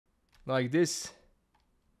like this.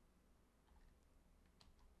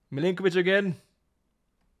 Milinkovic again.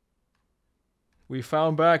 We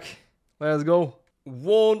found back. Let's go.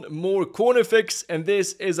 One more corner fix, and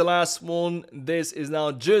this is the last one. This is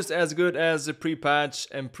now just as good as the pre-patch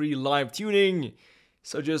and pre-live tuning.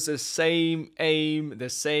 So just the same aim, the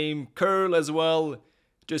same curl as well.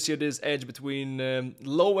 Just here this edge between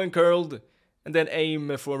low and curled. And then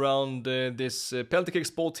aim for around this penalty kick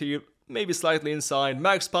spot here. Maybe slightly inside.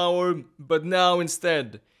 Max power, but now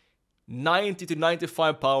instead 90 to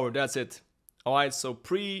 95 power, that's it. Alright, so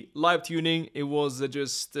pre-live tuning, it was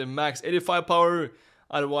just max 85 power,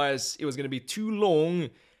 otherwise it was going to be too long.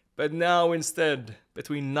 But now instead,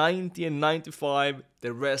 between 90 and 95,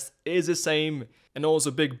 the rest is the same. And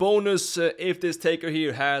also big bonus if this taker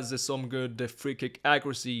here has some good free kick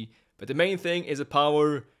accuracy. But the main thing is a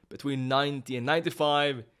power between 90 and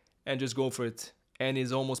 95, and just go for it. And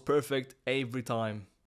it's almost perfect every time.